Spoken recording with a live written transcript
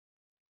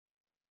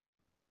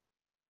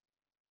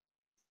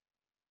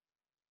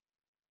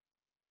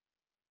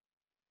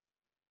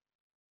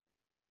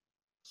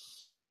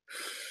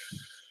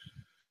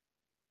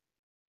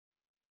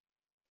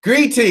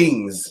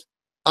Greetings,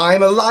 I'm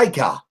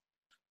Elaika.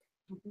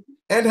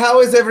 And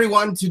how is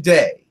everyone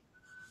today?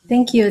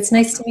 Thank you. It's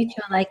nice to meet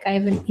you, Elaika. I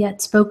haven't yet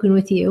spoken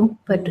with you,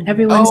 but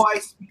everyone's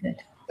good.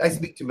 I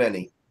speak to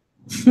many.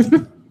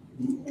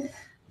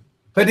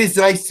 But it's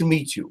nice to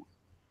meet you.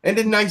 And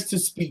it's nice to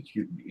speak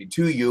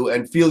to you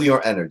and feel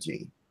your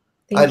energy.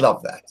 I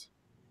love that.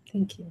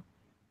 Thank you.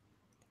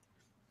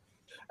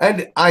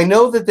 And I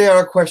know that there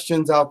are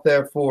questions out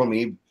there for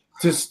me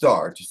to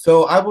start,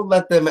 so I will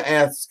let them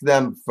ask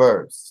them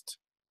first.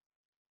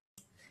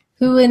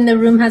 Who in the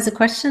room has a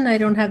question? I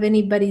don't have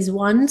anybody's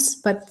ones,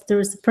 but there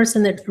was a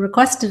person that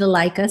requested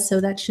Elaika, so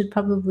that should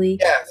probably...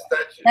 Yes,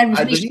 I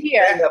believe they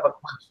have a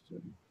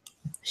question.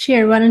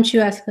 Shir, why don't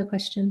you ask the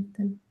question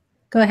then?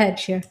 Go ahead,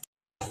 Shir.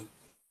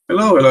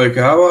 Hello,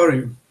 Elaika. How are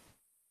you?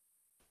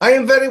 I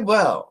am very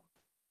well.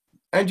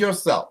 And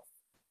yourself?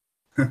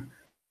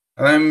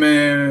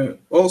 I'm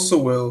also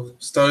well.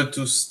 Started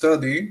to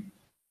study.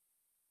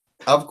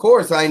 Of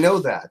course, I know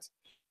that.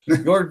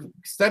 You're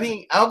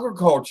studying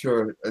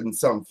agriculture in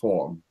some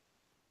form.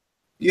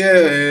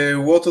 Yeah,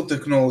 water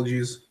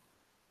technologies.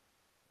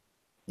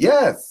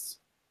 Yes.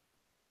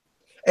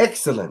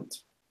 Excellent.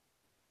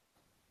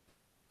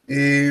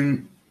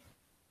 I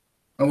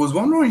was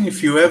wondering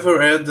if you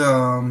ever had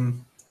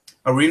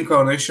a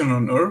reincarnation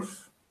on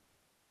Earth?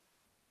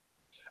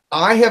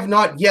 I have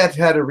not yet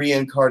had a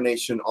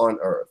reincarnation on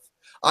Earth.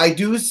 I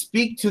do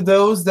speak to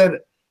those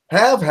that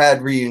have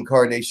had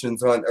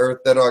reincarnations on Earth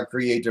that are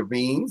creator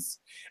beings,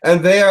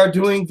 and they are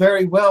doing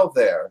very well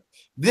there.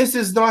 This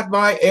is not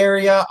my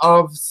area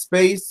of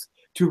space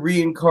to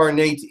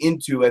reincarnate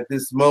into at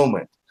this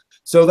moment.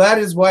 So that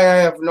is why I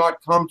have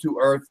not come to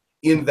Earth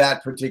in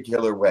that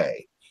particular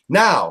way.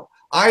 Now,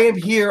 I am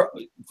here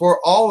for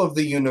all of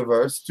the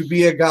universe to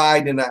be a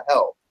guide and a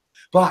help,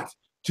 but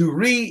to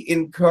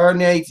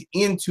reincarnate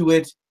into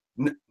it,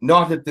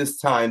 not at this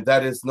time.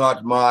 That is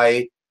not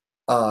my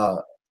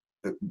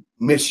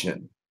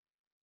mission.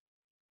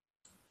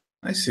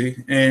 I see.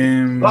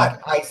 But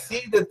I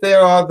see that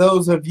there are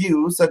those of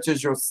you, such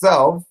as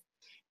yourself,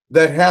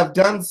 that have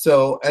done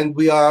so, and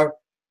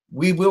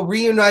we will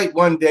reunite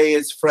one day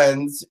as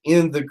friends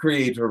in the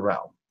creator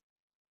realm.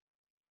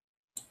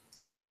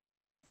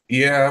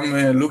 Yeah,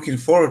 I'm looking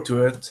forward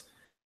to it.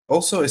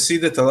 Also, I see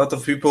that a lot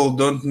of people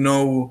don't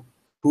know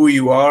who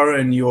you are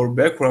and your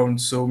background,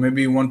 so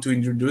maybe you want to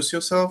introduce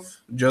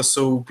yourself, just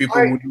so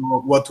people would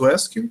know what to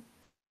ask you?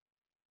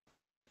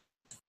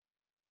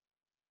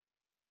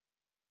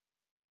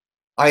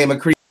 I am a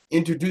creator.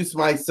 Introduce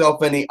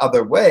myself any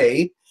other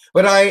way,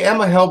 but I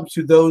am a help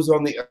to those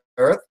on the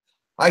earth.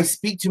 I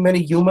speak to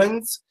many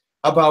humans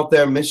about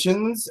their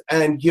missions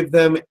and give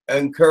them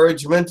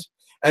encouragement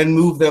and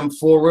move them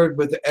forward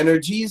with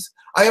energies.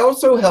 I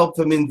also help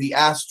them in the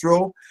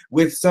astral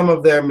with some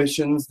of their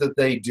missions that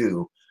they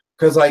do,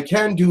 because I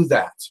can do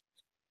that.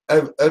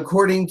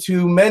 According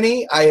to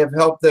many, I have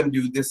helped them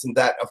do this and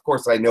that. Of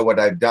course, I know what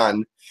I've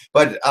done,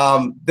 but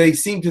they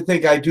seem to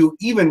think I do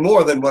even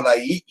more than what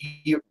I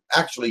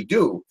actually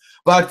do.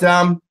 But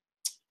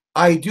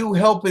I do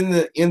help in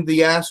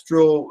the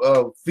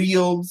astral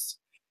fields,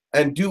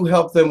 and do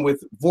help them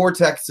with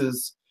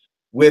vortexes,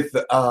 with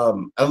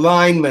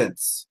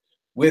alignments,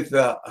 with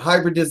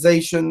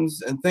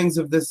hybridizations and things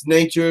of this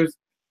nature,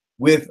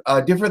 with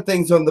different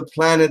things on the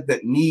planet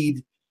that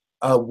need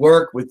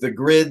work with the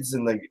grids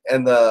and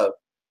the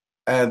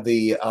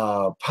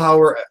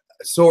power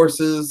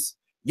sources.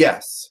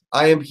 Yes,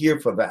 I am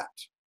here for that.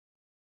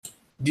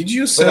 Did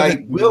you say but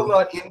I will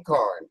not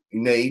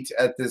incarnate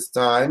at this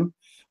time.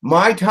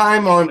 My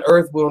time on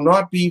Earth will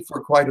not be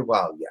for quite a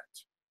while yet.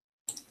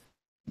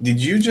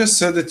 Did you just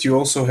say that you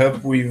also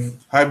help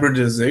with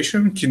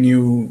hybridization? Can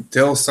you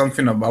tell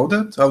something about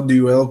that? How do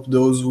you help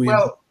those with...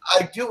 Well,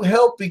 I do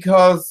help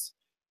because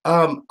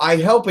I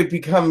help it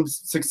become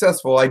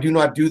successful. I do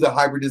not do the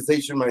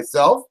hybridization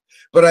myself,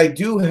 but I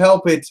do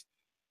help it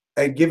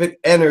and give it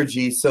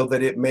energy so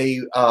that it may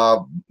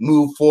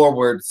move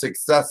forward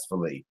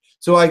successfully.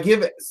 So I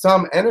give it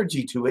some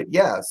energy to it,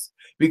 yes,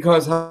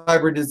 because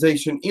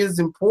hybridization is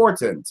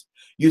important.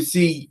 You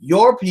see,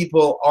 your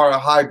people are a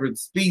hybrid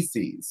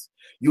species.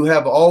 You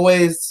have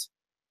always,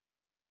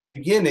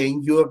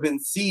 beginning, you have been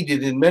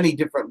seeded in many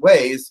different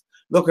ways.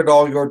 Look at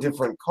all your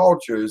different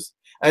cultures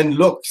and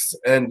looks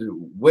and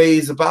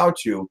ways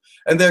about you.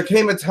 And there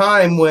came a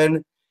time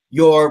when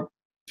your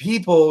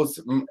peoples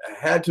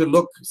had to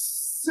look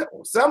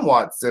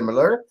somewhat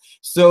similar.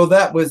 So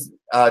that was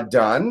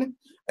done.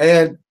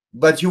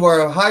 But you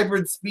are a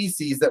hybrid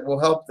species that will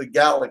help the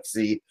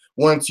galaxy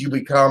once you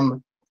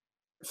become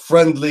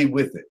friendly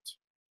with it.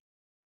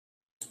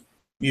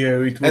 Yeah,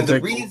 and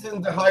the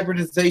reason the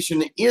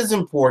hybridization is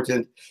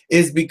important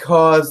is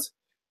because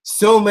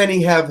so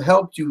many have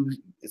helped you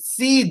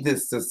seed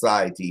this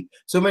society.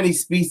 So many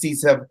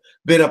species have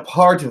been a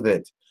part of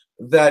it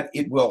that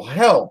it will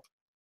help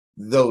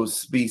those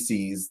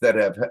species that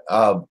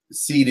have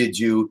seeded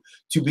you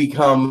to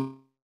become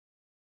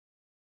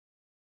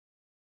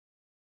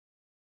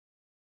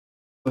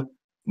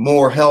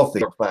more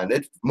healthy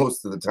planet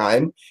most of the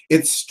time.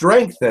 It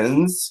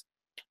strengthens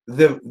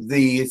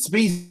the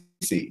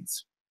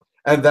species,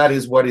 and that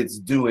is what it's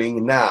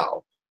doing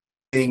now,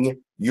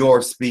 in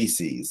your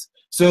species,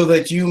 so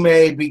that you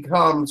may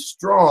become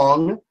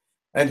strong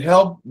and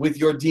help with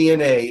your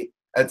DNA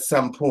at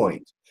some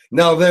point.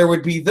 Now, there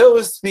would be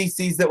those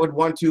species that would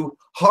want to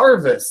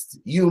harvest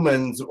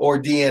humans or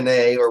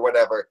DNA or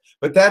whatever,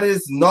 but that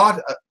is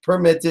not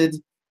permitted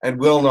and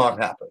will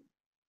not happen.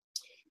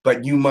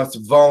 But you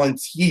must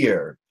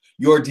volunteer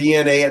your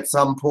DNA at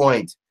some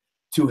point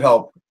to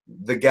help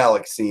the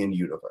galaxy and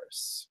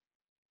universe.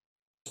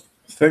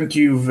 Thank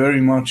you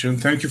very much,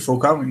 and thank you for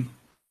coming.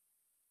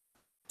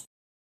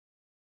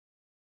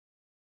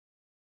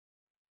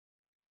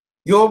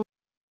 You're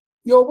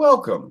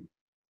welcome.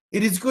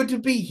 It is good to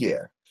be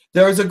here.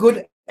 There is a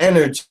good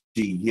energy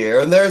here,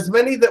 and there's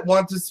many that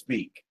want to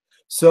speak.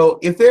 So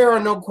if there are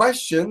no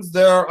questions,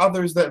 there are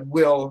others that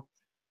will,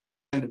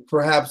 and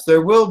perhaps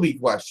there will be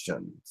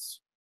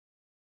questions.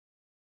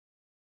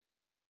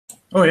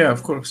 Oh yeah,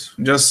 of course.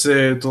 Just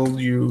told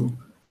you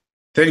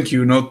thank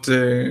you, not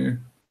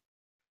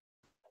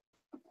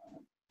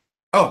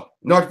Oh,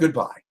 not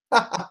goodbye.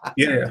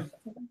 yeah.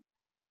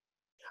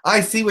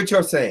 I see what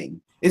you're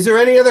saying. Is there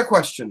any other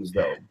questions,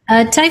 though?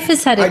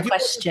 Typhus had a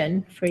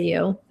question for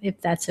you,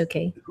 if that's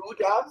okay. Who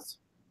does?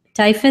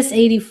 Typhus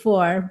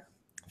 84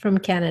 from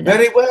Canada.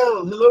 Very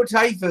well. Hello,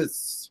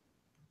 Typhus.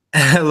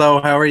 Hello,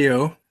 how are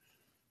you?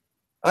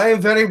 I am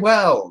very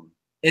well.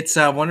 It's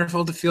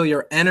wonderful to feel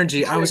your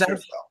energy. I was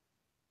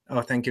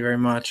Oh, thank you very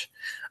much.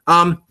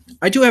 I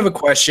do have a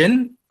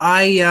question.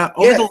 Over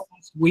the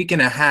last week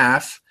and a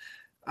half,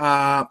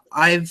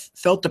 I've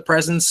felt the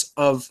presence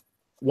of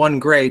one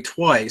gray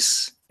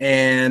twice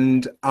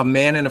and a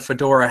man in a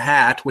fedora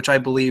hat, which I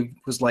believe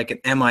was like an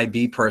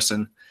MIB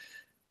person.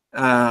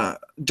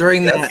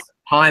 During that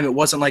time, it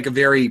wasn't like a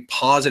very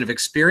positive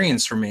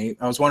experience for me.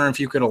 I was wondering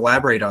if you could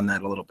elaborate on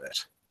that a little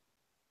bit.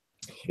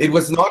 It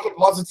was not a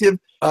positive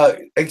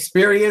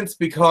experience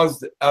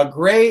because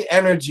gray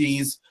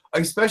energies,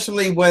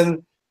 especially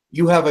when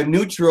you have a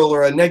neutral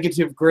or a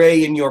negative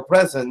gray in your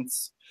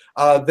presence,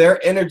 their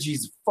energy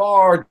is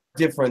far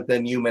different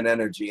than human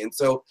energy. And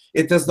so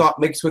it does not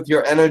mix with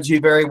your energy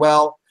very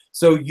well.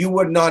 So you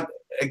would not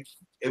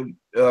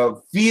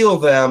feel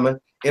them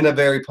in a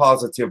very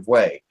positive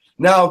way.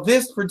 Now,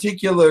 this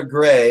particular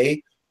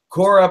gray,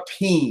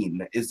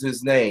 𝗂𝐴𝐴𝐴𝐴𝐴 is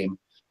his name,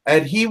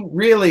 and he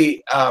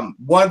really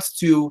wants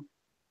to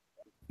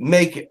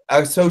make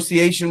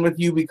association with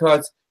you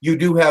because you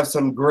do have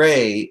some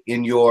gray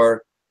in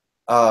your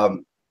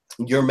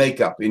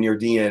makeup, in your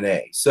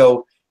DNA.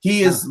 So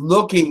he is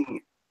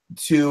looking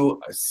to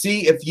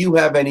see if you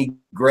have any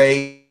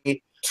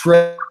gray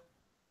traits,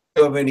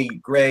 of any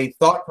gray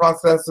thought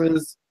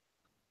processes,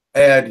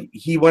 and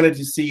he wanted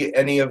to see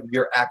any of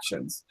your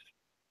actions.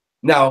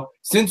 Now,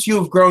 since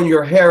you've grown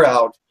your hair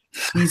out,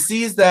 he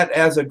sees that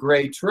as a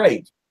gray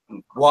trait.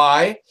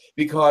 Why?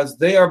 Because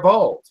they are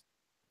bald,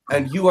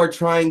 and you are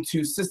trying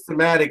to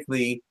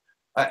systematically,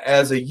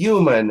 as a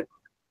human,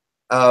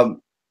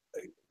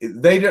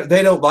 they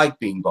don't like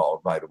being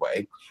bald, by the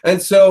way,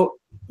 and so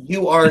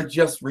you are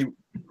just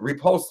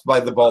repulsed by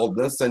the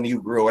baldness, and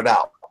you grew it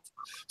out.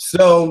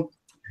 So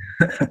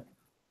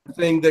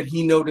thing that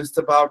he noticed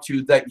about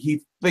you that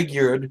he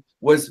figured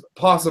was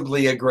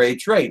possibly a gray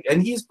trait,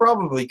 and he's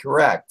probably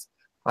correct.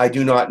 I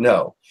do not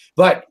know.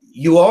 But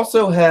you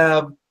also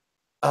have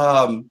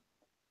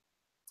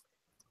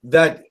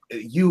that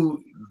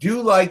you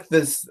do like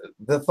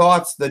the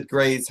thoughts that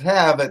grays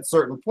have at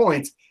certain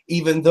points,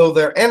 even though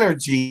their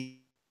energies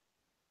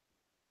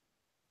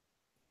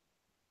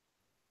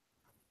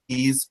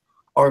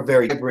are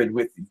very hybrid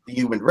with the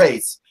human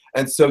race.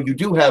 And so you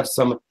do have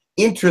some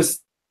interesting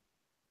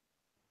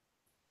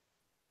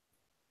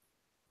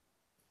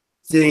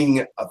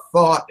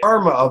thought.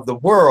 Karma of the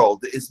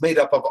world is made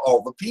up of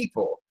all the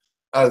people,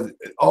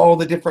 all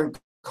the different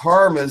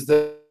karmas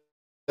that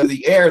are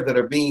the air that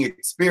are being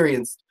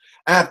experienced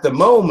at the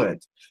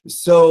moment.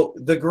 So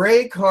the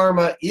gray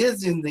karma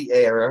is in the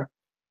air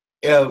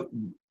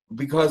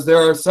because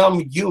there are some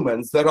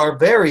humans that are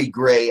very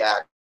gray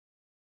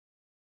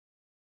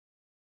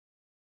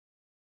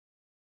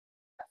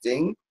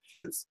acting,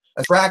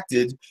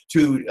 attracted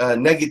to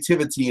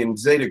negativity and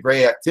zeta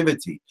gray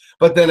activity.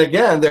 But then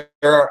again, there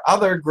are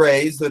other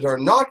grays that are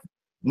not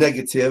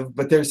negative,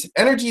 but their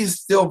energy is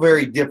still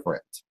very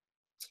different.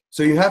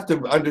 So you have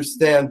to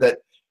understand that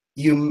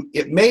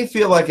it may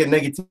feel like a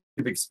negative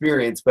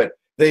experience, but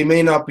they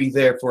may not be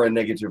there for a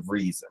negative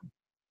reason.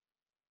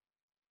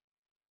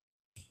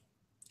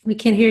 We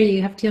can't hear you.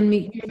 You have to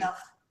unmute yourself.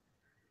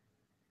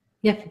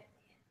 Yeah.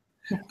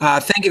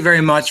 Thank you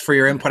very much for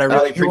your input. I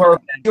really you're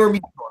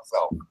muting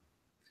yourself.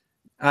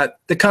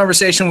 The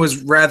conversation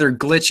was rather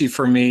glitchy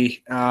for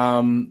me,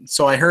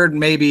 so I heard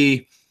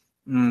maybe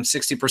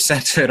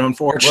 60% of it,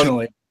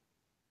 unfortunately. Well,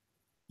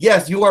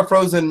 yes, you are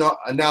frozen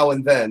now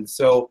and then,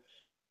 so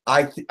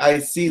I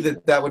see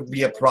that would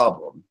be a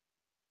problem.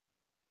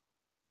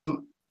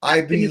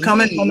 Can you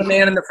comment on the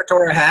man in the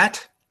fedora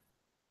hat?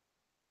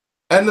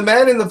 And the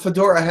man in the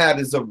fedora hat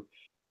is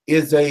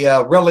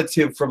a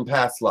relative from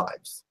past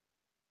lives.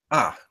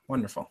 Ah,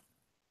 Wonderful.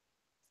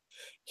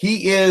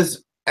 He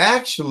is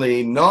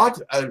actually not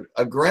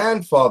a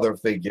grandfather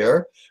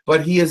figure,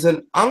 but he is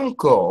an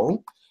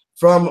uncle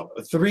from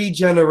 3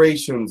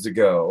 generations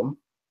ago,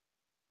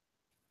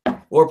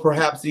 or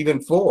perhaps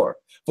even 4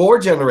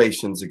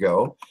 generations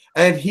ago.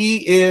 And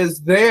he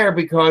is there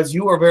because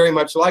you are very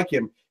much like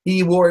him.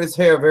 He wore his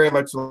hair very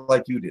much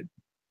like you did,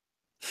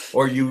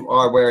 or you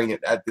are wearing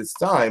it at this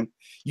time.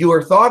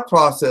 Your thought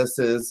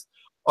processes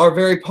are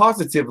very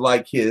positive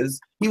like his.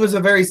 He was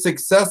a very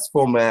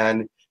successful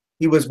man.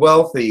 He was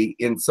wealthy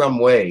in some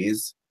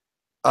ways.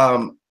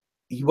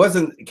 He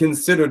wasn't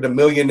considered a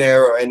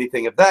millionaire or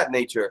anything of that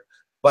nature,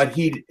 but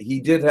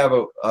he did have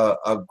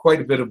a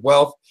quite a bit of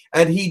wealth,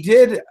 and he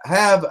did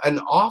have an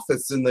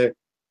office in the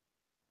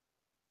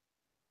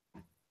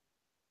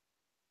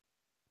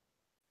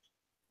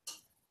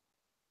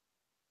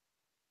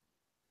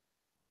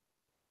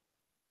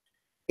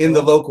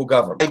local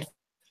government.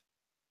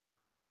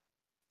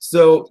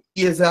 So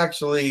he is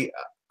actually,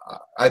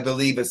 I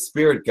believe, a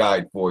spirit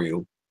guide for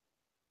you.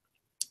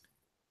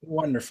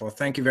 Wonderful.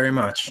 Thank you very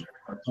much.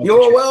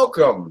 You're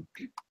welcome.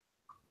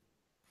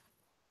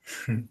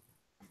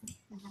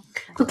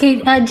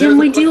 Okay, Jim,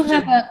 we do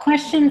have a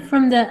question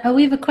from the.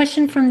 We have a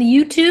question from the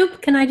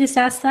YouTube. Can I just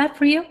ask that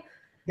for you?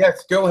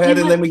 Yes, go ahead,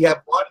 and then we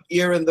have one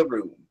here in the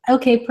room.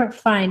 Okay,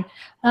 fine.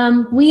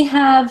 We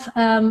have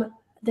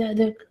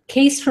the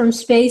case from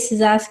space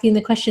is asking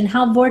the question: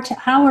 how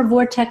are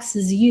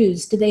vortexes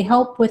used? Do they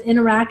help with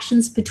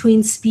interactions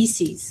between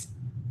species?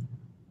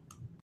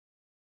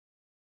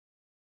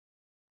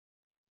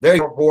 There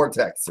are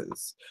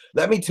vortexes.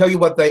 Let me tell you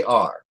what they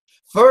are.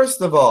 First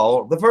of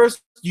all, the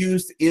first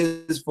use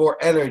is for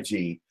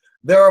energy.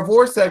 There are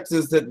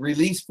vortexes that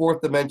release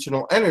fourth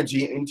dimensional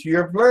energy into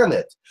your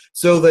planet,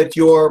 so that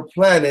your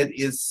planet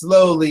is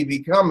slowly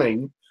becoming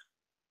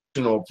a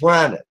dimensional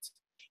planet.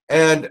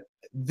 And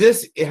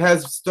this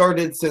has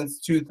started since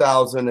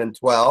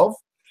 2012,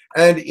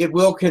 and it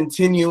will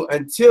continue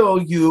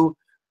until you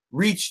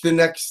reach the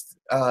next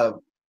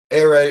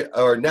era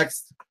or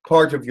next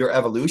part of your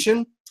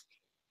evolution.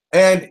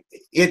 And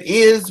it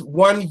is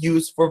one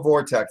use for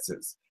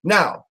vortexes.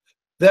 Now,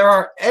 there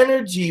are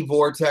energy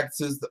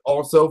vortexes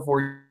also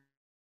for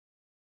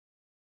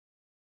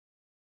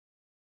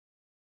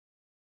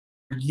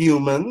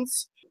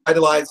humans,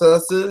 vitalize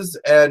us,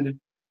 and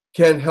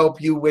can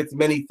help you with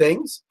many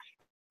things.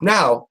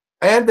 Now,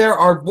 and there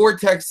are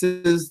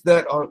vortexes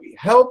that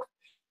help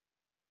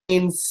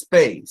in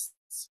space.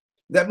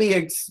 Let me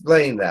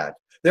explain that.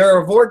 There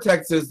are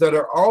vortexes that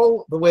are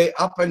all the way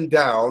up and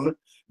down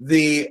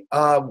the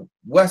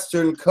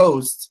western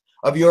coast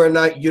of your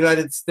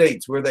United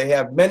States, where they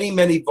have many,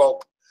 many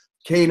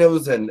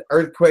volcanoes and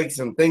earthquakes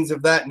and things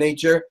of that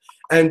nature.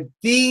 And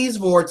these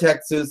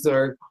vortexes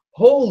are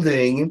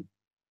holding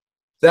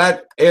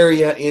that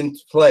area in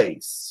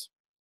place.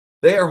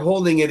 They are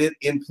holding it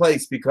in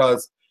place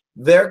because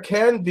there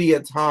can be a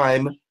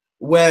time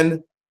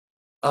when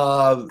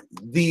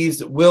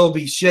these will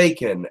be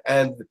shaken,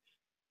 and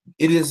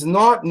it is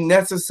not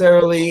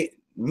necessarily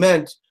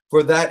meant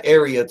for that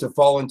area to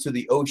fall into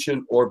the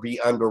ocean or be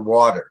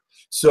underwater.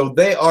 So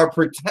they are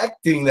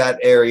protecting that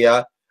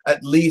area,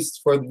 at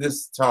least for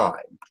this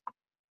time.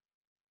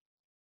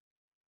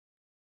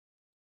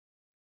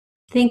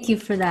 Thank you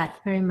for that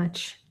very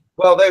much.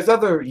 Well, there's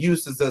other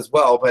uses as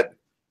well, but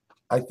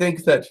I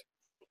think that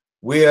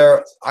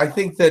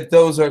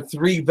those are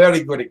 3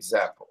 very good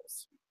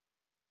examples.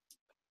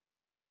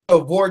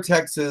 So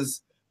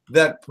vortexes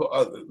that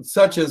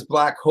such as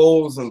black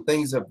holes and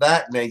things of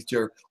that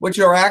nature, which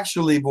are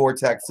actually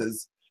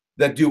vortexes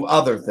that do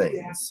other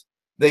things.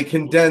 They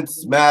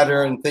condense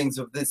matter and things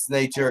of this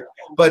nature.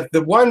 But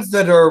the ones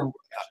that are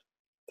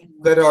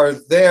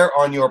there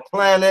on your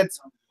planet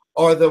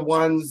are the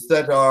ones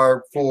that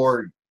are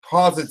for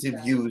positive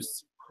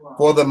use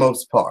for the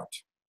most part.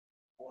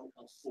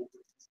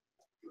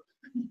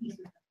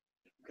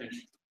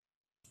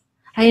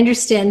 I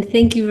understand.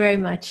 Thank you very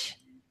much.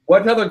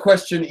 What other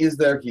question is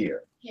there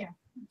here? Here.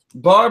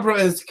 Barbara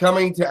is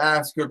coming to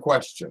ask a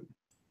question.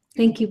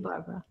 Thank you,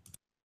 Barbara.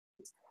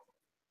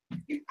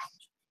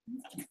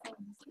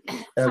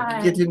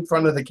 Get in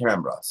front of the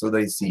camera so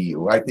they see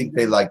you. I think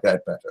they like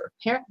that better.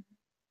 Here?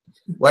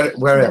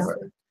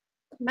 Wherever.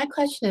 My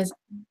question is,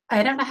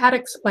 I don't know how to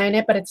explain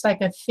it, but it's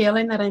like a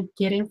feeling that I'm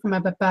getting from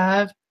up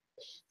above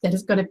that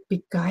is going to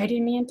be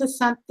guiding me into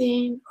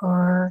something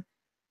or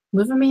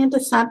moving me into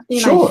something.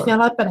 Sure. I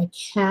feel it, but I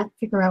can't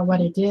figure out what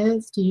it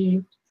is. Do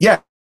you?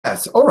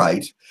 Yes, all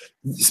right.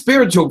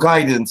 Spiritual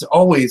guidance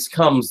always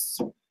comes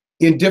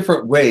in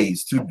different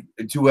ways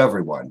to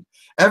everyone.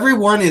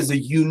 Everyone is a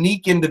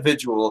unique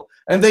individual,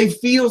 and they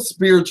feel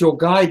spiritual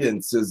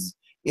guidances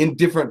in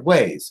different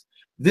ways.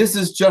 This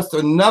is just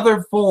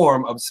another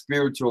form of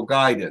spiritual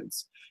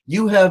guidance.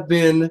 You have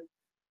been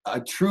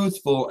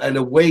truthful and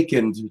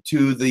awakened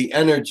to the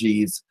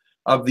energies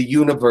of the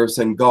universe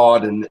and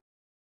God and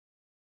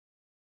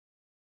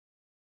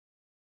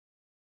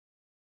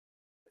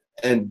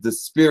the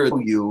spirit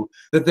of you,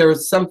 that there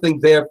is something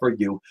there for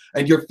you,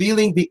 and you're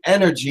feeling the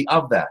energy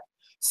of that.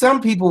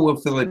 Some people will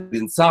feel it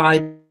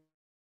inside,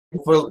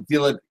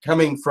 feel it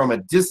coming from a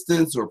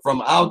distance or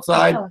from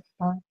outside.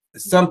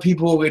 Some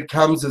people, it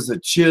comes as a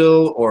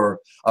chill or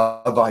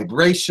a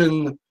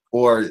vibration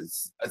or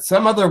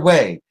some other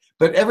way.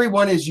 But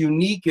everyone is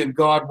unique, and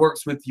God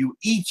works with you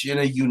each in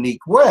a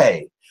unique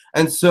way.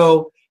 And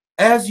so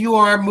as you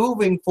are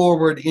moving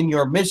forward in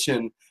your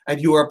mission and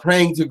you are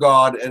praying to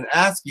God and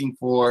asking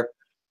for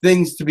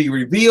things to be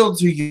revealed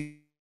to you,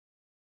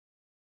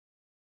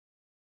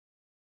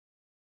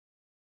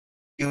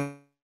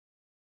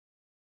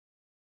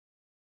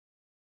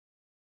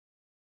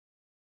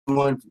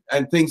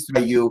 and things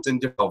to you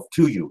and develop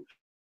to you.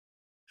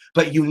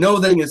 But you know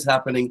that is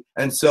happening,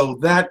 and so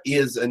that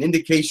is an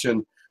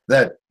indication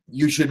that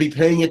you should be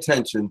paying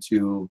attention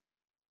to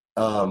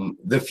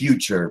the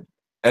future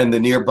and the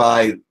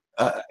nearby.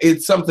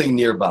 It's something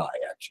nearby,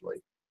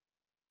 actually.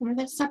 Well,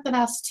 there's something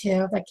else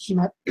too that came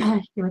up.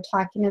 You were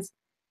talking is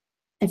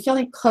I'm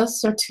feeling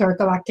closer to our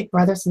galactic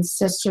brothers and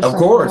sisters. Of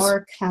course.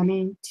 More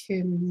coming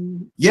to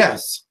me.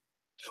 Yes.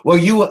 Well,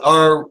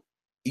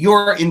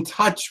 you're in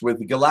touch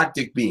with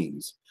galactic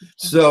beings.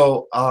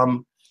 So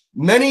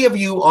many of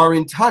you are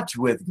in touch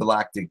with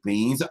galactic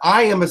beings.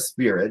 I am a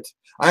spirit.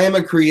 I am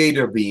a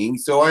creator being,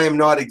 so I am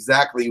not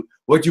exactly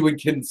what you would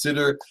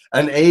consider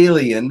an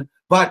alien,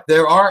 but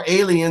there are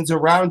aliens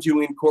around you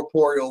in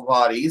corporeal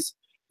bodies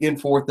in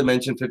 4th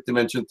dimension, 5th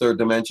dimension, 3rd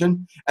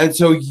dimension. And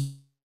so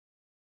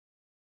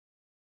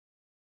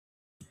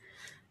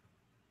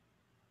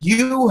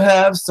you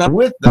have some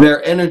with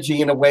their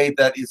energy in a way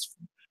that is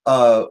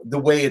the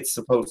way it's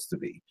supposed to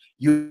be.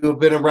 You've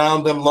been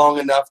around them long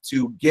enough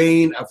to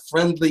gain a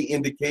friendly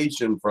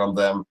indication from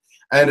them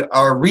and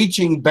are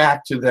reaching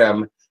back to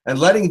them and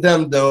letting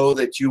them know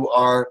that you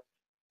are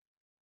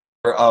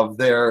of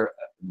their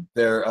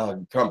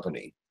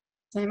company.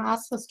 I'm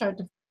also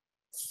starting to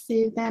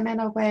see them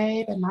in a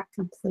way, but not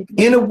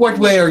completely. In what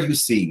way are you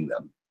seeing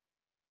them?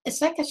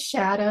 It's like a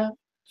shadow.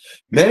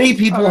 Many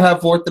people have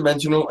 4th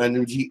dimensional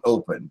energy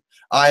open.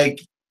 I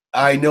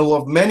know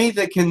of many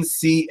that can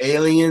see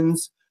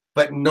aliens,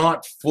 but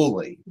not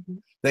fully.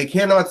 They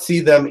cannot see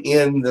them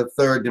in the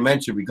 3rd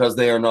dimension because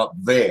they are not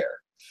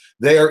there.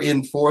 They are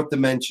in 4th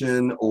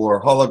dimension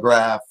or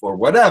holograph or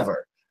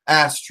whatever,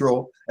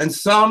 astral, and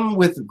some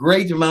with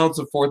great amounts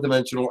of 4th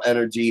dimensional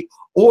energy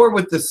or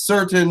with the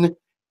certain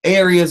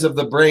areas of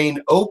the brain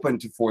open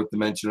to 4th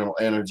dimensional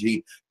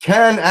energy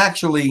can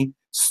actually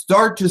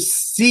start to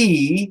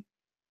see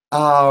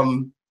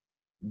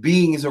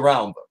beings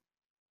around them.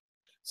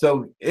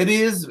 So it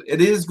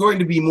is going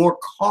to be more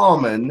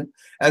common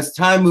as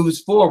time moves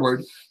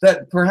forward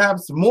that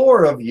perhaps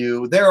more of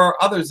you, there are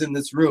others in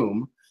this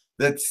room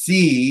that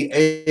see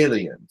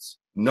aliens,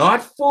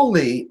 not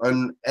fully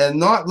and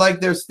not like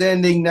they're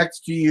standing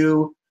next to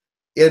you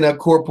in a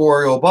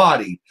corporeal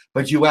body,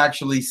 but you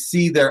actually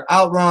see their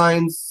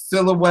outlines,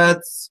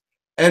 silhouettes,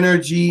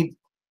 energy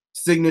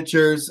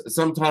signatures.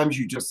 Sometimes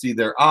you just see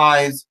their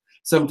eyes.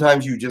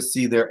 Sometimes you just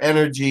see their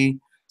energy.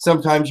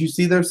 Sometimes you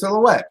see their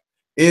silhouette.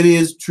 It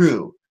is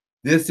true.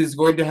 This is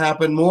going to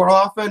happen more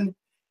often,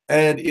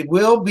 and it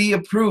will be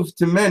a proof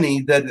to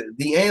many that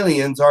the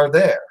aliens are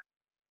there.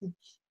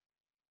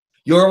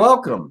 You're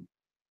welcome.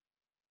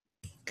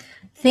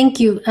 Thank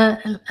you.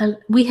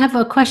 We have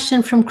a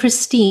question from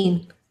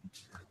Christine.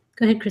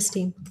 Go ahead,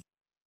 Christine.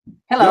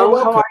 Hello,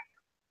 how are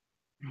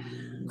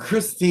you?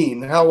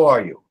 Christine, how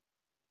are you?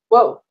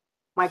 Whoa,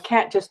 my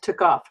cat just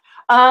took off.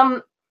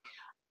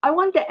 I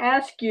wanted to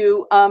ask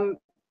you,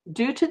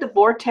 due to the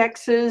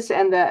vortexes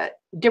and the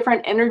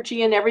different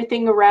energy and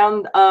everything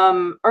around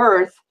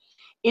Earth,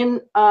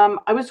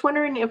 I was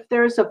wondering if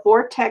there's a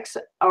vortex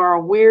or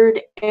a weird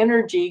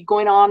energy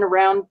going on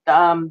around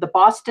the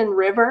Boston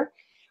River,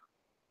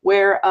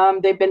 where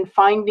they've been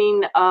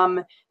finding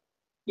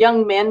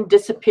young men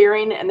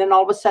disappearing and then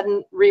all of a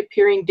sudden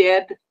reappearing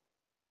dead,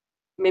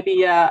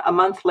 maybe a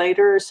month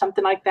later or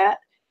something like that.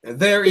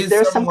 There is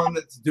someone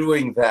that's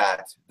doing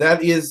that.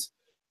 That is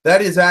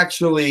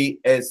actually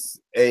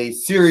a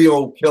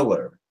serial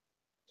killer.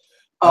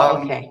 Oh,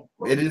 okay.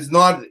 It is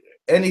not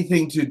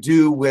anything to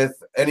do with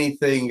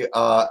anything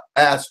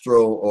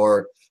astral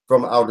or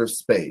from outer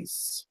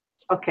space.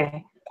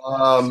 Okay.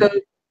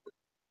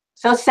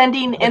 So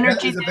sending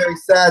energy. That is a very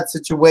sad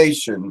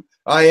situation.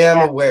 I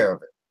am aware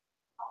of it.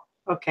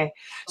 Okay.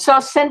 So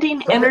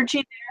sending energy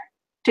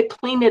there to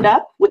clean it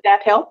up, would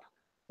that help?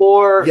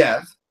 Or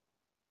yes.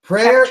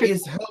 Prayer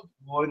is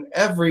helpful in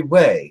every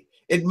way.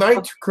 It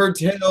might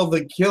curtail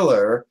the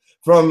killer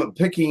from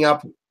picking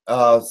up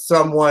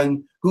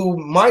someone who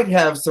might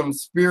have some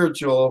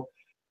spiritual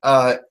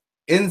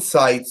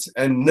insights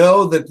and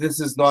know that this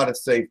is not a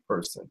safe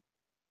person.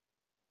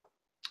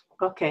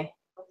 Okay.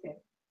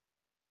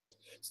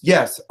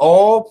 Yes,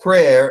 all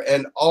prayer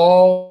and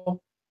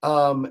all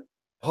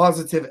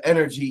positive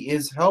energy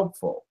is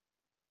helpful.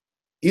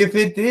 If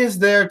it is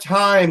their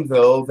time,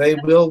 though, they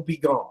will be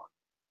gone.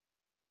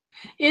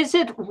 Is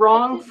it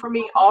wrong for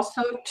me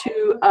also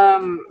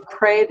to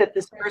pray that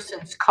this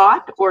person's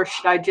caught, or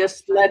should I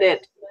just let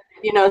it,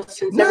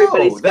 since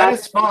everybody's got... No, that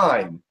is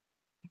fine.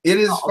 It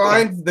is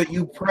fine that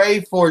you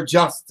pray for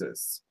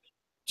justice.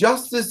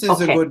 Justice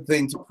is a good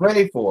thing to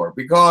pray for,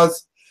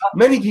 because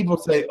many people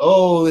say,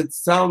 oh, it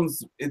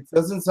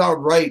doesn't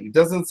sound right, it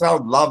doesn't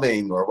sound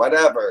loving or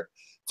whatever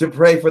to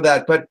pray for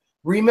that. But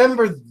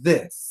remember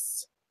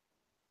this: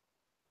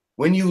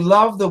 when you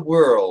love the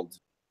world,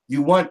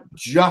 you want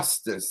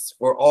justice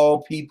for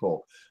all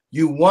people.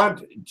 You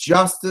want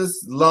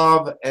justice,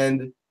 love,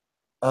 and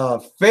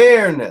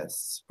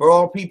fairness for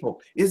all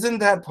people. Isn't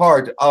that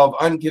part of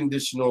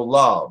unconditional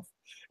love?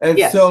 And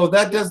so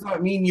that does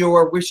not mean you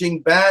are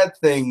wishing bad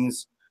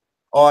things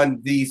on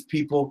these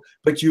people,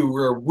 but you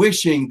were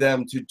wishing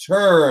them to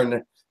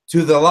turn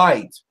to the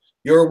light.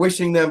 You're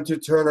wishing them to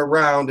turn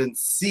around and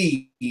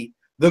see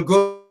the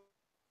good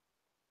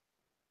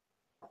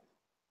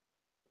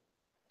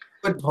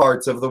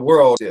parts of the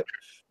world.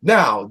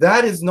 Now,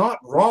 that is not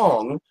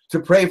wrong to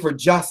pray for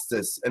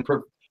justice and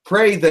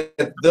pray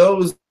that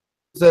those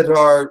that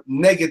are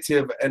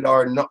negative and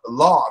are not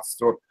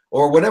lost,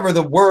 or whatever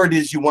the word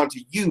is you want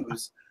to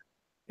use,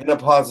 in a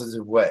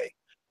positive way.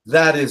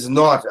 That is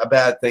not a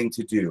bad thing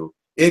to do.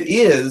 It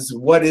is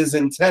what is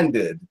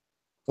intended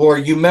for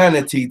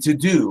humanity to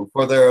do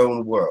for their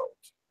own world.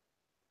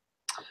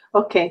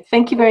 Okay,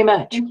 thank you very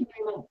much.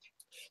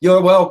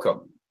 You're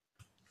welcome.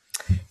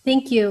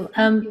 Thank you.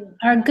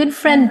 Our good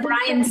friend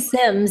Brian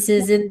Sims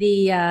is in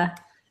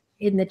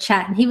the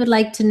chat, and he would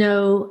like to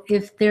know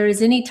if there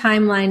is any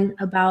timeline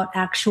about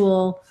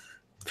actual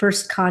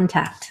first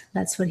contact.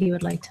 That's what he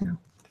would like to know.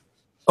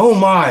 Oh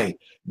my,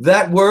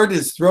 that word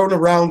is thrown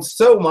around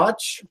so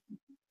much,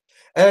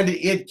 and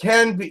it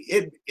can be,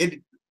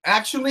 it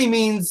actually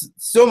means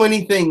so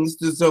many things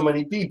to so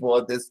many people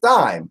at this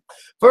time.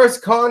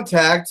 First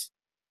contact,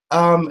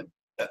 in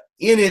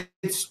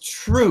its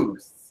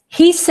truth,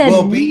 he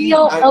said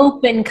real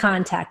open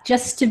contact,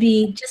 just to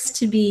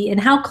be, and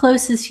how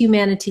close is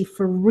humanity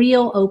for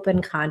real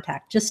open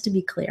contact, just to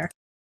be clear?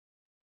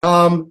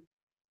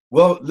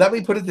 Well, let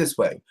me put it this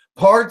way.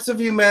 Parts of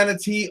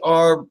humanity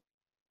are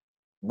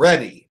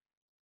ready.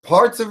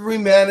 Parts of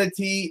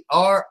humanity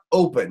are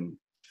open.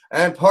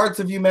 And parts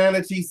of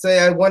humanity say,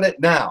 I want it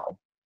now.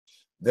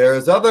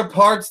 There's other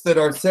parts that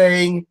are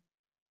saying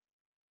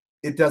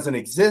it doesn't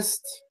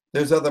exist.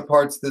 There's other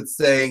parts that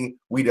saying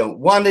we don't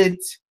want it.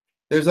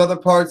 There's other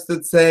parts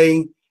that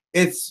saying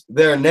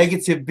they're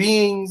negative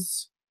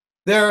beings.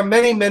 There are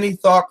many, many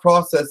thought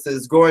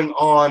processes going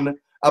on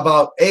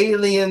about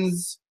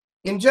aliens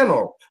in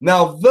general.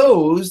 Now,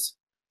 those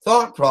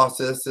thought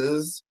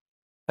processes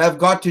have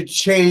got to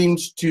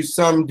change to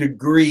some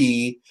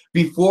degree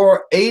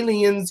before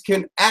aliens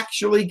can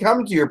actually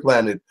come to your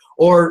planet,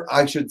 or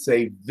I should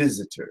say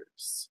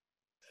visitors.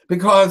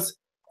 Because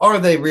are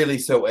they really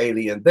so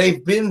alien?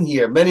 They've been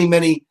here many,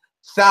 many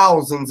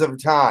thousands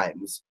of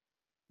times.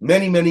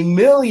 Many, many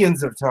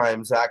millions of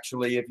times,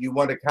 actually, if you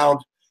want to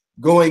count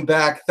going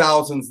back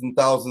thousands and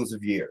thousands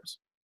of years.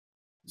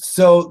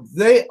 So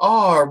they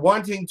are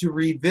wanting to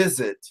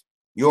revisit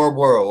your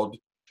world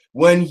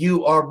when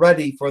you are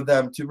ready for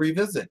them to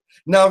revisit.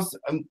 Now,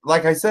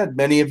 like I said,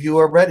 many of you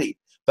are ready,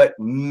 but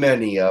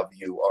many of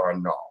you are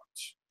not.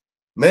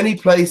 Many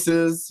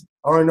places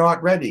are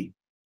not ready.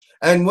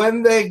 And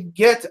when they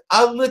get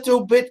a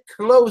little bit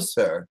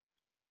closer,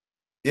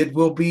 it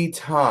will be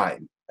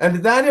time.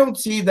 And I don't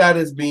see that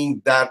as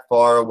being that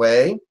far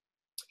away,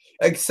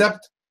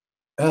 except,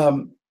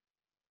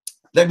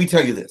 let me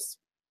tell you this.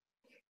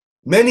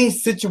 Many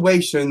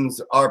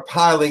situations are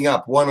piling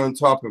up one on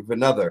top of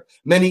another.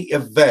 Many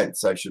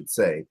events, I should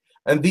say.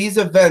 And these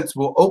events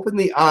will open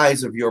the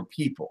eyes of your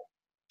people.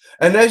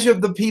 And as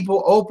the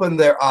people open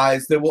their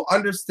eyes, they will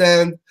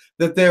understand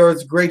that there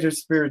is greater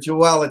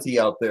spirituality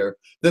out there,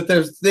 that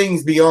there's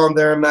things beyond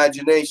their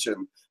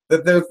imagination,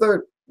 that their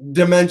third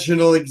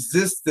dimensional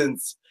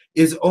existence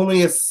is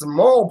only a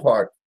small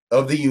part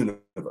of the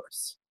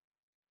universe.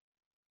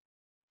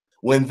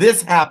 When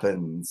this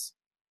happens,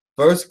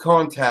 first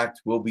contact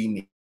will be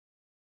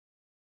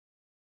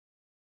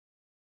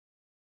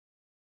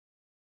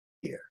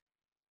near.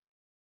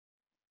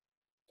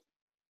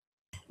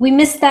 We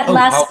missed that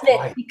last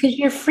bit because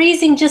you're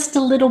freezing just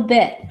a little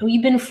bit.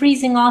 You've been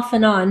freezing off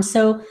and on.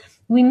 So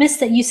we missed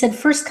that you said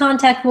first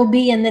contact will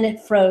be, and then it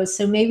froze.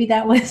 So maybe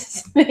that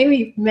was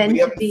maybe meant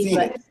to be.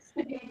 But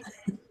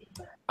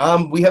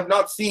we have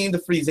not seen the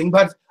freezing,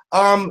 but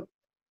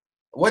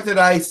what did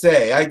I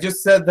say? I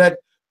just said that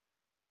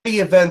the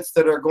events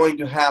that are going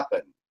to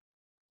happen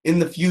in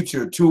the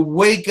future to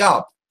wake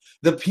up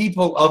the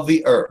people of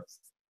the earth.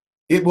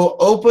 It will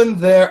open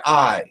their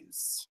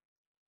eyes,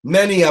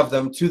 many of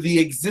them, to the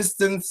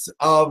existence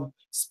of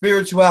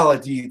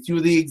spirituality, to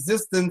the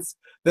existence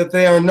that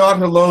they are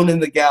not alone in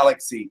the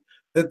galaxy,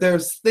 that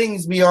there's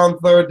things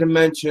beyond third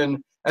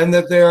dimension, and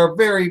that they are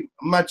very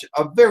much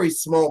a very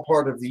small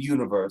part of the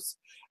universe.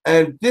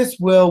 And this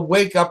will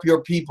wake up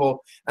your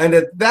people, and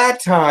at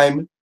that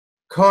time,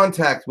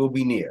 contact will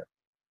be near.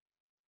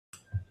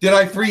 Did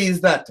I freeze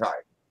that time?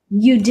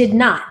 You did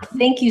not.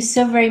 Thank you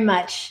so very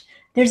much.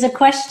 There's a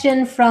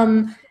question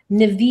from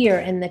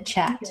Navir in the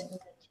chat.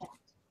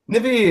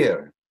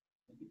 Navir.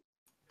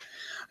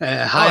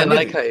 Hi, Oh,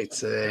 Elaika. Nivi.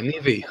 It's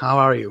Nivi. How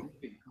are you?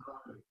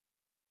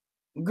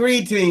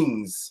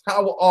 Greetings.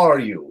 How are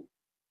you?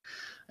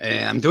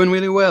 I'm doing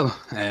really well.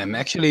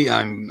 Actually,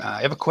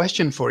 I have a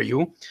question for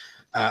you.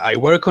 I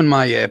work on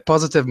my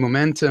positive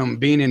momentum,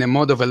 being in a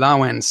mode of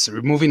allowance,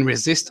 removing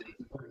resistance,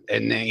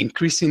 and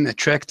increasing,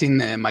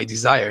 attracting my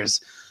desires.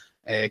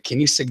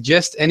 Can you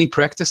suggest any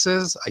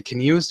practices I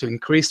can use to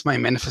increase my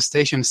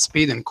manifestation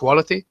speed and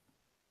quality?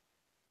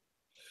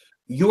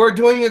 You are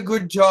doing a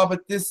good job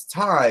at this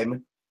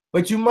time,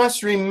 but you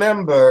must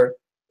remember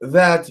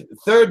that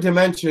third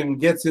dimension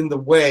gets in the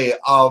way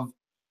of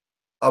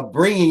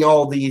bringing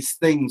all these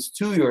things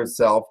to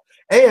yourself.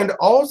 And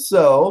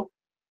also,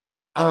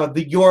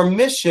 your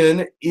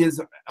mission is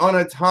on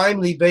a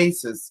timely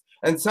basis.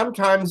 And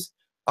sometimes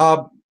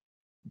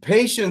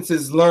patience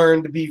is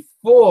learned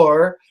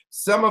before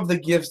some of the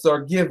gifts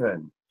are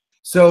given.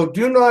 So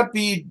do not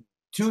be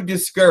too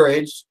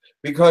discouraged,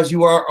 because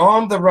you are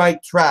on the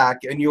right track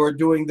and you are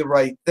doing the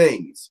right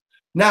things.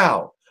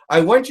 Now, I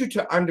want you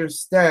to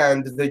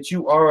understand that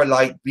you are a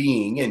light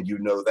being, and you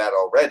know that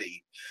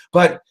already.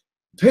 But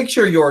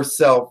picture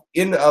yourself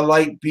in a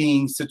light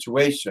being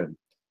situation.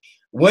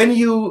 When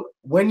you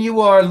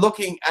are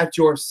looking at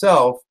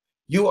yourself,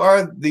 you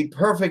are the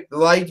perfect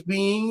light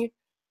being.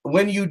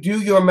 When you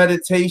do your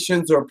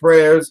meditations or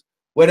prayers,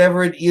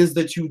 whatever it is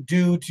that you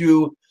do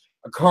to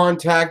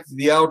contact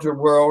the outer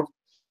world,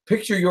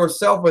 picture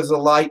yourself as a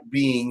light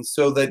being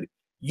so that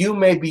you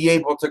may be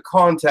able to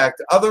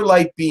contact other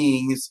light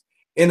beings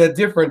in a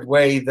different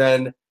way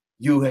than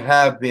you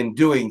have been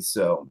doing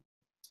so.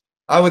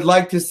 I would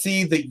like to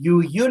see that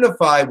you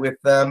unify with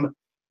them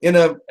in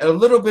a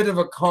little bit of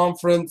a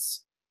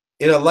conference,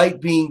 in a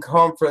light being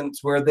conference,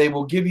 where they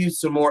will give you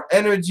some more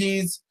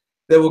energies,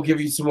 they will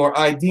give you some more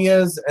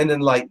ideas and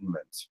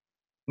enlightenment.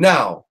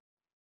 Now,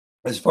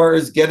 as far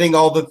as getting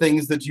all the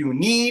things that you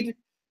need,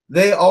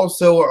 they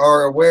also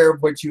are aware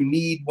of what you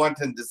need, want,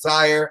 and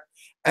desire,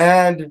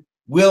 and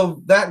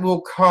that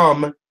will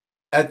come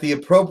at the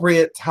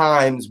appropriate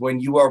times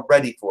when you are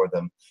ready for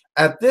them.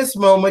 At this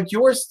moment,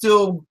 you're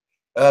still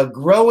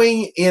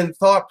growing in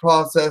thought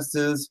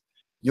processes.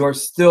 You're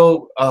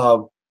still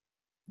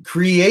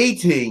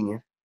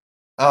creating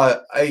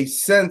a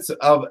sense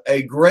of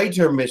a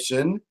greater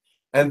mission,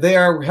 and they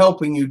are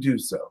helping you do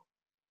so.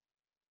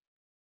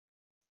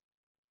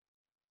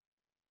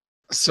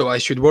 So I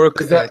should work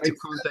to that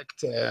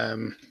contact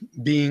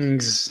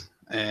beings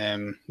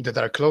that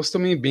are close to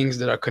me, beings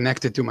that are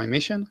connected to my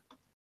mission?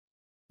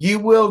 You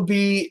will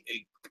be,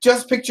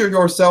 just picture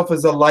yourself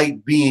as a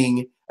light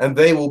being, and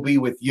they will be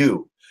with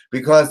you.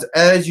 Because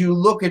as you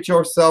look at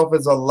yourself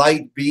as a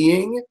light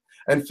being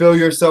and fill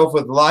yourself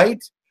with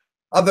light,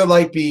 other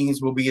light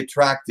beings will be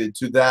attracted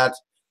to that,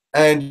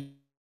 and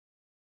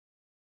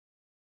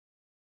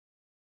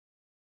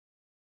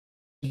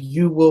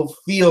you will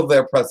feel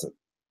their presence.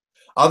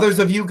 Others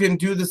of you can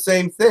do the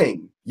same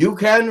thing. You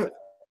can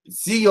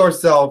see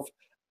yourself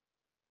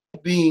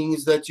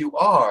beings that you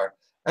are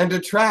and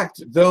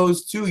attract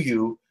those to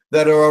you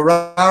that are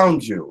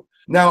around you.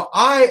 Now,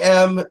 I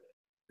am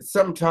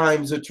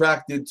sometimes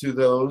attracted to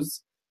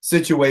those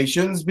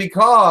situations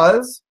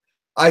because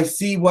I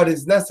see what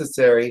is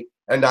necessary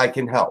and I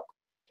can help.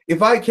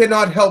 If I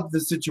cannot help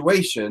the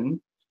situation,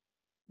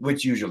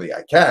 which usually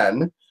I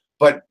can,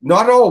 but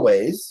not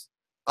always,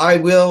 I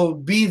will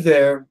be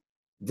there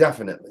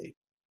definitely.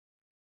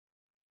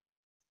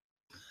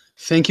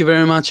 Thank you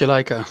very much,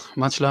 Elaika.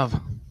 Much love.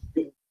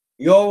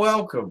 You're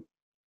welcome.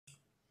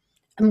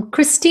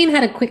 Christine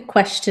had a quick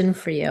question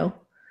for you.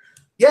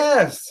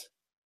 Yes.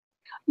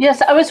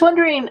 Yes, I was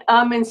wondering,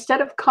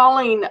 instead of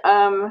calling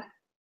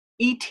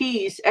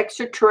ETs,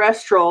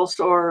 extraterrestrials,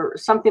 or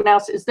something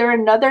else, is there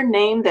another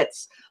name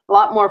that's a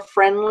lot more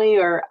friendly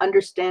or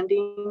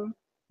understanding?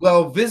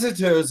 Well,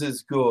 visitors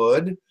is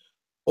good,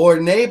 or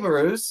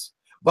neighbors,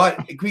 but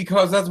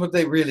because that's what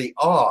they really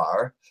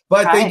are.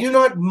 But Right. they do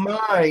not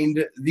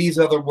mind these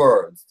other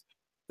words.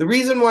 The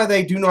reason why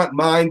they do not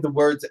mind the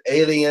words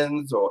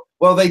aliens, or,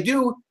 well, they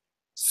do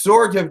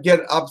sort of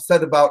get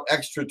upset about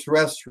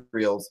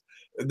extraterrestrials,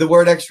 the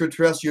word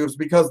extraterrestrials,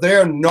 because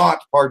they're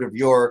not part of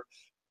your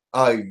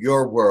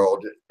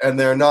world, and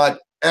they're not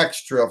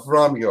extra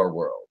from your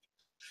world.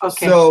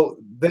 Okay. So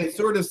they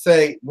sort of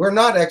say, we're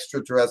not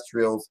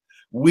extraterrestrials,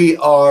 we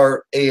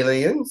are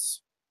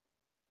aliens,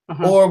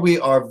 or we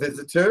are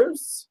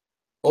visitors,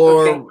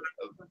 or Okay.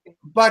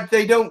 but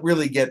they don't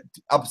really get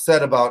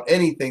upset about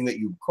anything that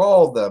you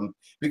call them,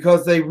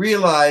 because they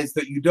realize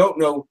that you don't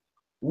know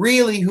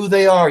really who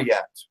they are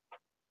yet.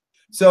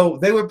 So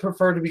they would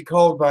prefer to be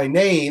called by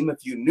name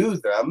if you knew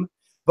them,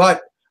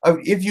 but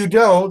if you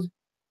don't,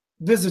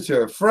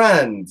 visitor,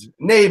 friend,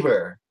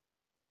 neighbor.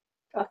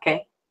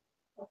 Okay.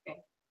 Okay.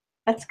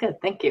 That's good.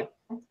 Thank you.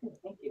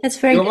 That's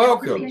very You're good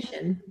welcome.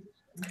 information.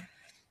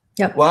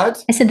 Yep.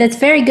 What? I said that's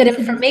very good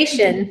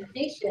information.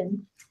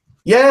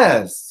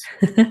 Yes.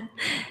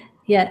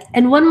 Yeah.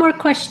 And one more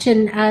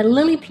question.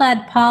 Lily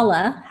Plaid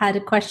Paula had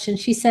a question.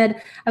 She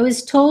said, I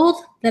was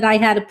told that I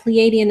had a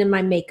Pleiadian in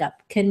my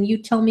makeup. Can you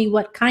tell me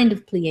what kind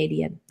of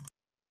Pleiadian?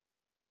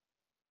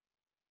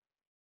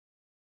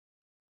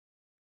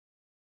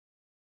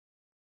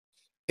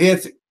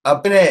 It's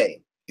a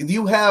A.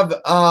 You have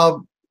a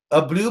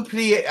blue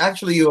Pleiadian.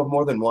 Actually, you have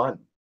more than one.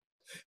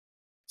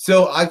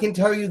 So I can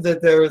tell you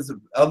that there is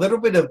a little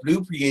bit of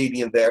blue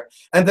Pleiadian there,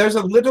 and there's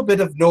a little bit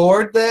of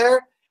Nord there,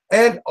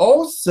 and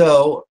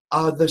also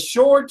the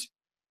short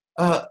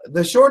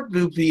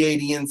blue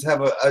Pleiadians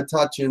have a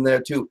touch in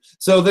there too.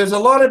 So there's a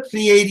lot of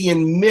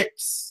Pleiadian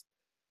mix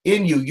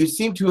in you. You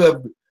seem to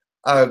have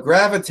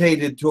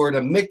gravitated toward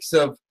a mix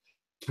of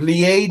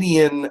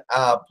Pleiadian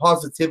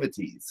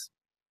positivities.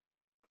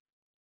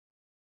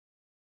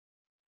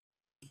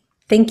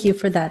 Thank you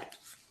for that.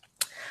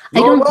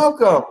 You're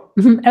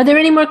welcome. Are there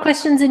any more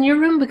questions in your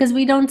room? Because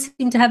we don't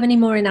seem to have any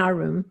more in our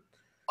room.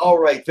 All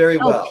right, very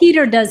well. Oh,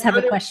 Peter does have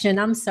a question.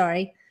 I'm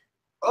sorry.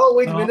 Oh,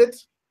 wait a minute.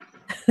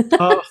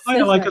 Hi,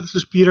 Elaika. This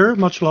is Peter.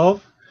 Much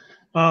love.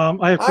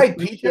 Hi,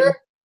 Peter.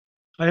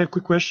 I have a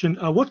quick question.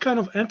 What kind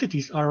of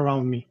entities are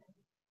around me?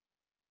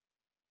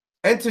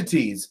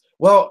 Entities.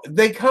 Well,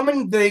 they come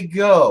and they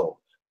go.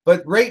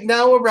 But right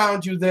now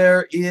around you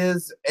there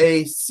is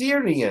a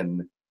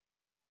Sirian,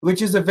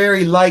 which is a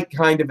very light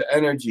kind of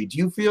energy. Do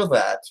you feel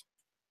that?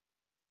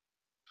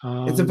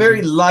 It's a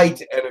very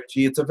light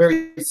energy. It's a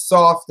very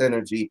soft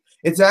energy.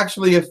 It's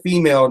actually a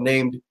female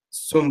named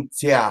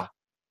𝗖𝗢𝗡𝗧.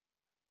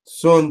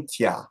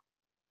 𝗖𝗢𝗡𝗧.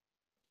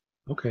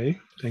 Okay,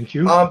 thank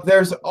you.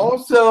 There's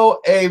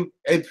also a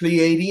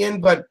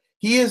Pleiadian, but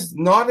he is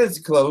not as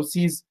close.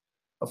 He's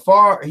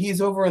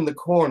over in the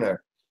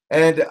corner,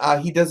 and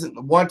he doesn't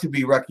want to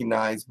be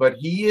recognized, but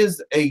he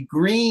is a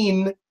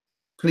green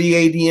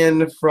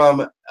Pleiadian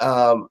from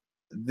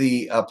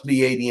the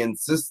Pleiadian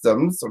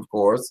systems, of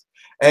course,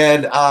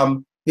 and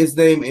his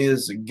name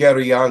is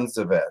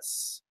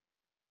𝗂𝐻𝐳𝐵𝐻.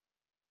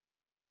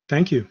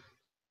 Thank you.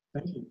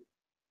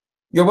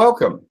 You're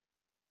welcome.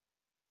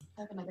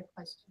 I have another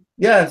question.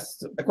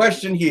 Yes, a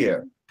question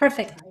here.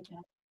 Perfect.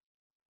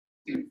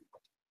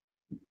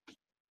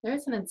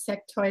 There's an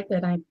insectoid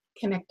that I'm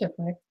connected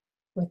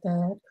with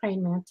a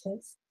praying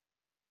mantis.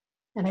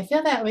 And I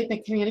feel that we've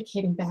been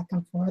communicating back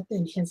and forth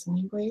in his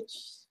language.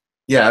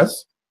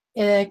 Yes.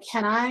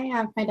 Can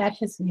I find out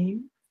his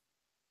name?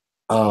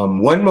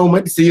 One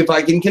moment, see if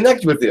I can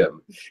connect with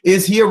him.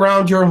 Is he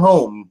around your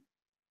home?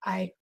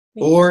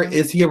 Or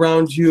is he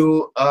around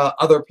you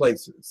other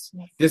places?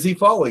 Yes. Does he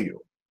follow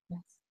you?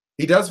 Yes.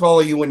 He does follow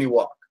you when you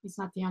walk. He's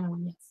not the only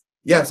one, yes.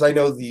 Yes, I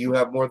know that you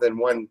have more than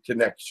one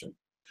connection.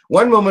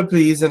 One moment,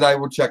 please, and I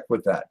will check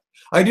with that.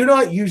 I do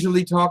not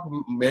usually talk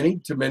to many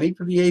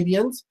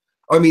Pleiadians.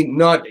 I mean,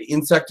 not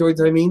insectoids,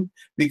 I mean,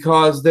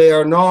 because they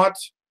are not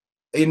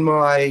in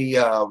my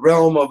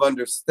realm of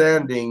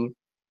understanding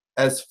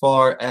as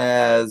far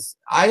as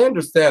I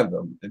understand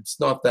them. It's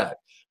not that.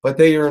 But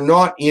they are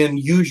not in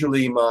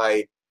usually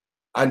my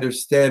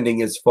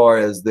understanding as far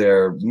as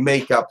their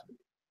makeup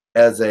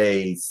as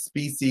a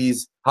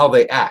species, how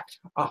they act.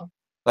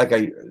 Like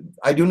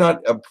I do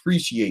not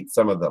appreciate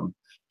some of them.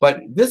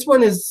 But this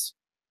one is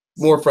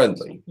more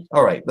friendly.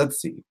 All right,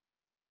 let's see.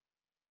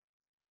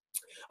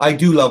 I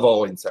do love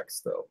all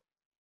insects, though,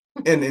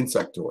 and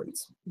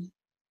insectoids.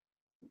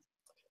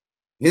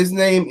 His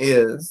name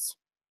is,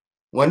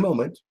 one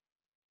moment,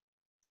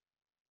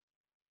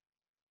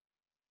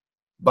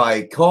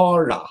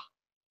 𝗪𝗪𝗧.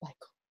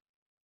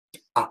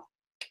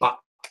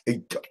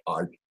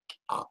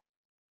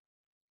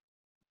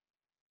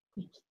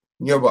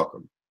 You're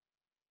welcome.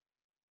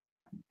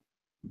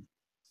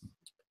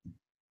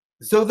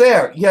 So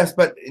there, yes,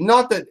 but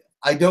not that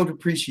I don't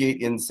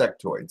appreciate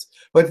insectoids,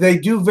 but they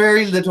do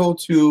very little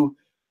to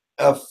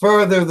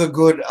further the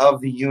good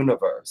of the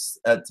universe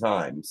at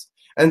times.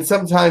 And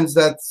sometimes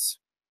that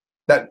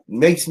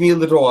makes me a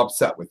little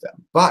upset with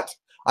them. But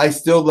I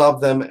still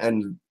love them,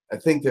 and I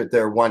think that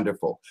they're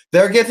wonderful.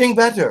 They're getting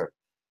better.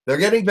 They're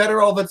getting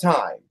better all the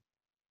time.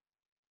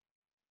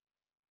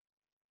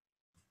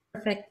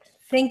 Perfect.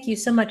 Thank you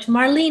so much.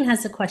 Marlene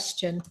has a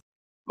question.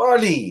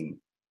 Marlene.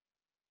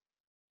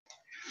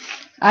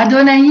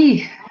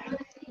 Adonai.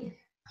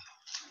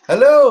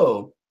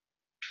 Hello.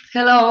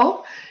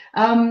 Hello.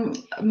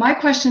 My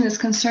question is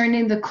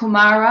concerning the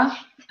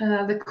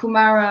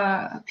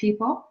𝗪𝗪𝗧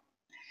people.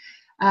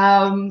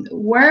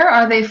 Where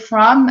are they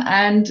from,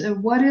 and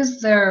what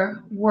is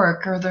their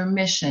work or their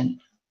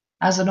mission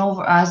as an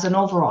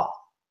overall?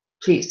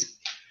 Please.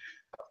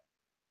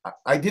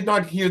 I did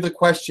not hear the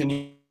question.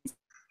 You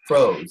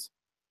froze.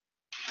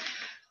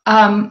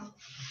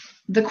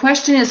 The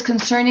question is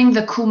concerning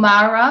the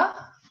𝗪𝗪𝗧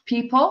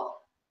people,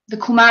 the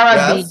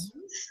𝗪𝗪𝗧 beings.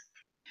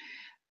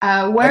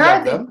 Where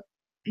are they?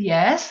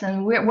 Yes,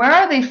 and where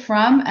are they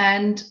from,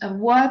 and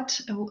what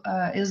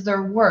is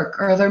their work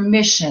or their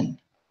mission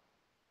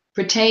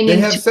pertaining to?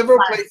 They have several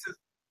places.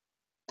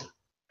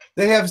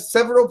 They have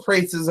several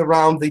places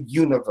around the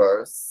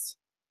universe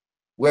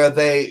where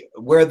they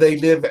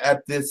live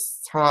at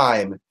this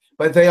time,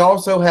 but they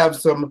also have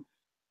some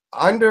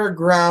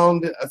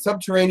underground,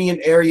 subterranean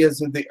areas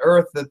of the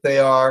earth that they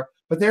are.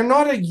 But they're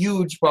not a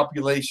huge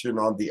population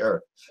on the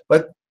earth.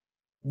 But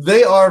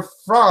they are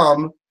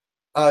from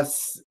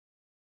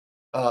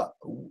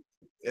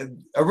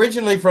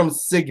originally from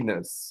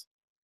Cygnus.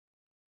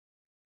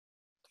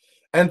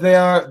 and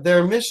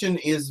their mission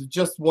is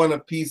just one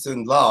of peace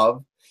and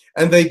love,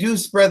 and they do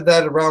spread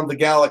that around the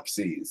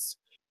galaxies.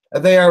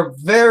 They are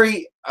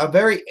a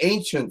very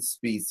ancient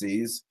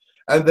species,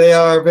 and they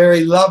are a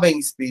very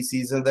loving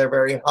species, and they're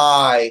very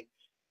high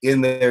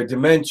in their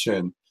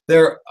dimension.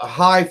 They're a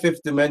high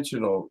fifth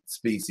dimensional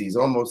species,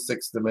 almost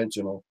sixth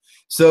dimensional.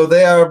 So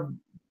they're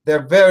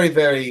very,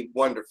 very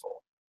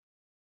wonderful.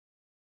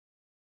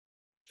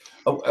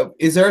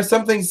 Is there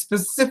something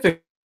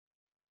specific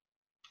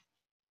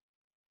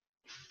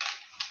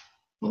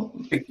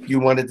you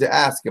wanted to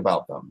ask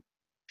about them?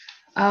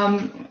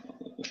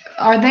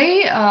 Are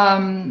they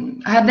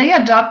have they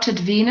adopted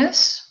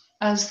Venus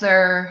as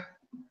their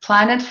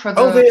planet for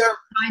the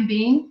time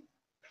being?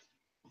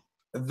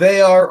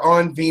 They are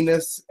on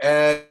Venus,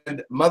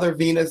 and Mother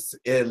Venus,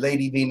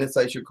 Lady Venus,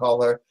 I should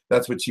call her.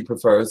 That's what she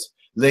prefers.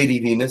 Lady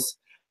Venus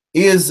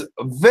is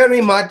very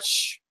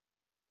much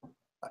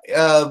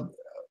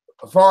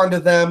fond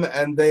of them,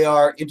 and they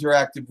are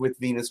interactive with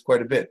Venus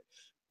quite a bit.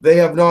 They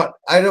have not,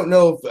 I don't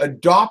know if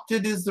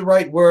adopted is the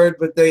right word,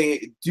 but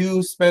they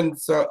do spend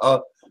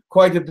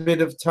quite a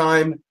bit of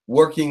time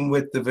working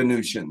with the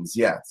Venusians,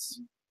 yes.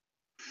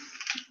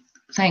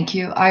 Thank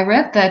you. I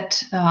read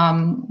that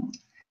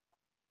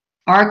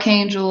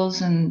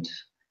archangels and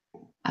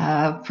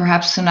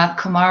perhaps Sanat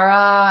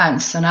Kumara and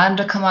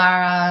Sananda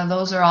Kumara,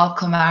 those are all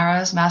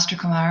Kumaras, Master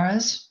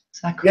Kumaras. Is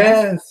that correct?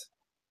 Yes.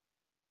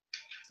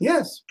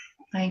 Yes.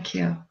 Thank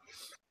you.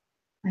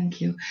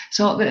 Thank you.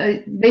 So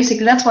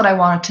basically, that's what I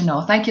wanted to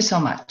know. Thank you so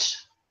much.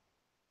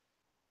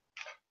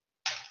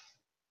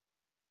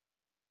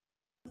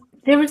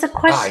 There was a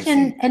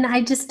question, and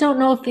I just don't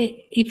know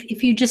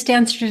if you just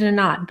answered it or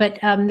not, but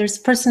there's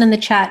a person in the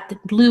chat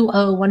that Blue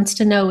O wants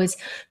to know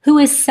who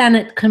is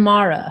Sanat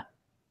Kumara?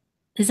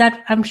 Is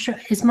that, I'm sure,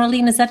 is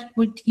Marlene, is that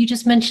what you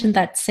just mentioned,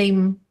 that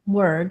same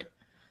word?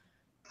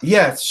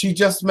 Yes, she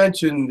just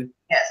mentioned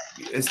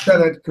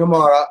Sanat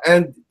Kumara,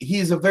 and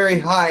he's a very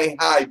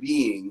high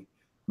being.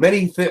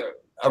 Many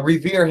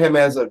revere him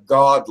as a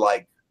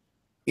godlike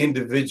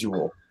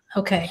individual.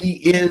 Okay. He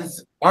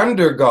is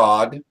under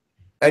God,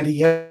 and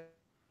he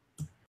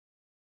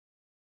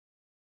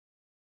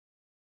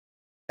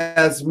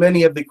has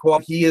many of the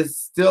qualities. He is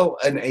still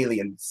an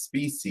alien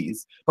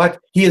species, but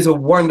he is a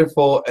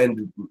wonderful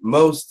and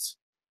most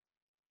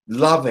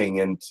loving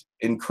and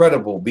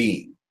incredible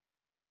being.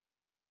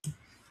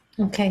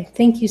 Okay,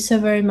 thank you so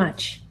very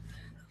much.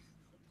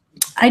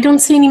 I don't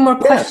see any more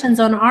questions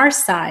on our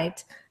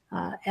side.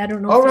 I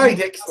don't know. All right,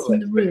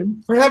 excellent. In the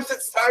room. Perhaps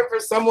it's time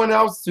for someone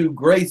else to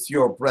grace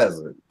your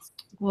presence.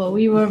 Well,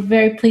 we were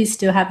very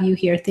pleased to have you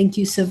here. Thank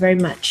you so very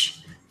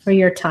much for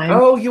your time.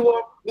 Oh, you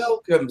are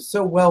welcome.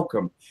 So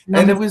welcome.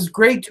 And it was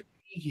great to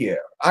be here.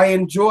 I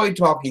enjoy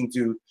talking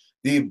to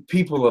the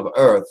people of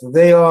Earth.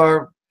 They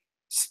are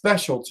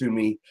special to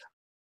me,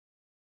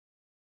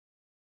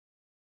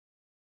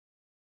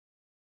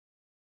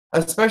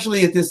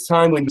 especially at this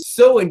time when you're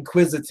so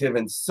inquisitive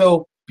and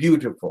so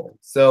beautiful.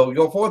 So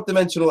your fourth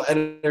dimensional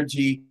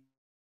energy,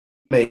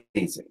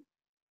 amazing.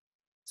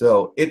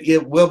 So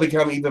it will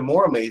become even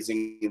more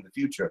amazing in the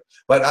future.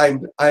 But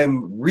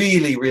I'm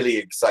really, really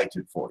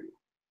excited for you.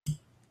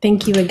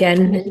 Thank you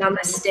again.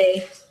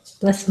 Namaste.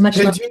 Bless much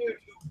love.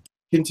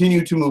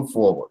 Continue to move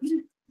forward.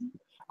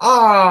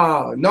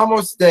 Ah,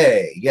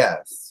 namaste.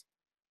 Yes.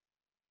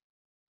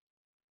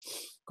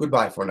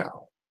 Goodbye for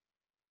now.